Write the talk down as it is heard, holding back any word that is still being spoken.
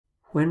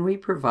When we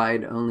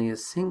provide only a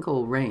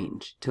single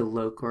range to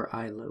loc or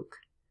iloc,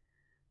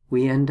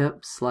 we end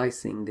up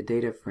slicing the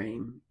data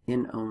frame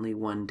in only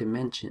one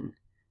dimension,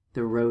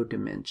 the row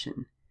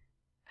dimension.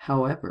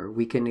 However,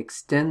 we can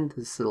extend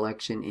the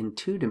selection in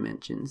 2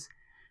 dimensions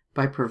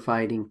by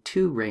providing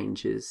 2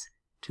 ranges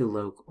to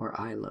loc or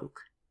iloc,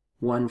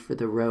 one for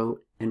the row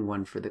and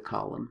one for the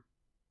column.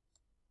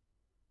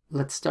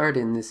 Let's start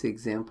in this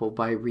example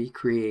by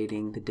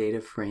recreating the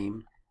data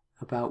frame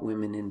about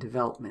women in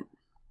development.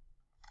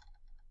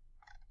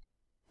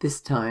 This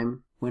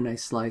time, when I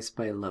slice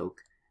by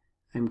loc,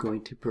 I'm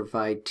going to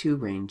provide 2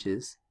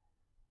 ranges,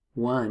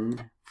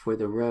 one for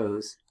the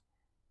rows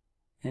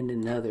and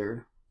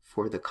another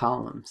for the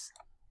columns.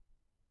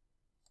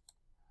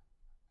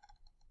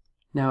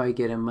 Now I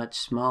get a much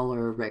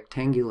smaller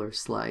rectangular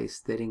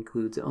slice that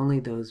includes only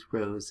those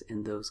rows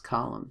and those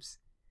columns.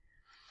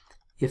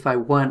 If I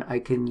want, I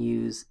can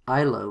use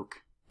iloc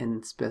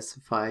and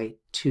specify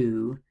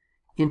 2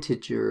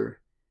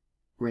 integer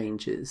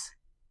ranges.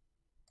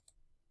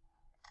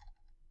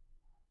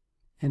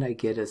 And I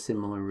get a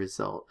similar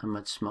result, a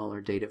much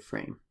smaller data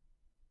frame.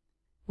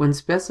 When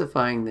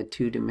specifying the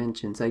 2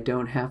 dimensions, I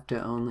don't have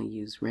to only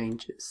use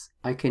ranges.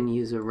 I can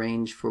use a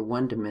range for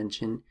one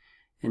dimension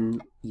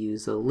and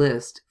use a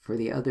list for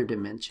the other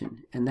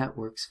dimension, and that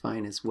works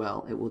fine as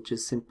well. It will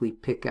just simply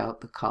pick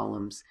out the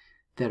columns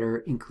that are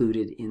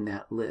included in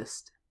that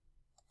list.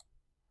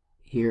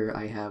 Here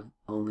I have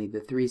only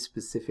the 3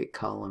 specific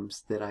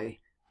columns that I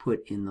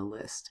put in the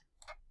list.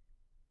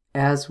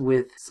 As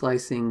with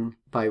slicing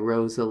by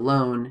rows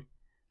alone,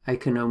 I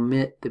can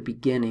omit the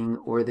beginning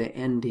or the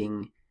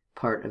ending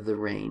part of the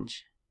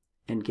range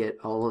and get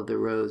all of the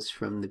rows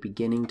from the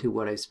beginning to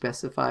what I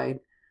specified,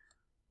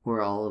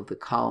 or all of the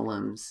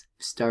columns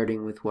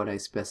starting with what I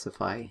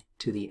specify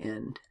to the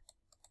end.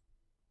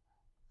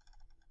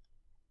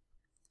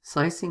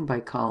 Slicing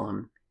by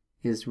column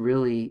is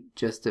really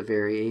just a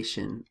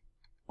variation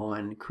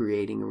on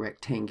creating a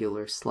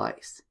rectangular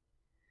slice.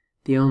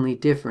 The only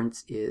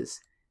difference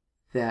is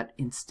that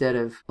instead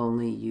of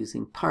only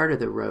using part of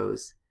the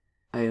rows,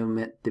 I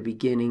omit the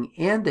beginning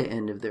and the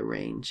end of the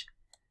range,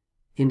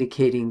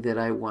 indicating that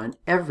I want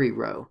every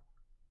row.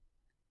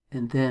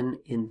 And then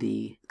in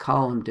the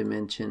column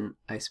dimension,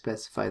 I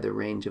specify the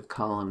range of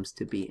columns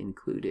to be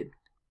included.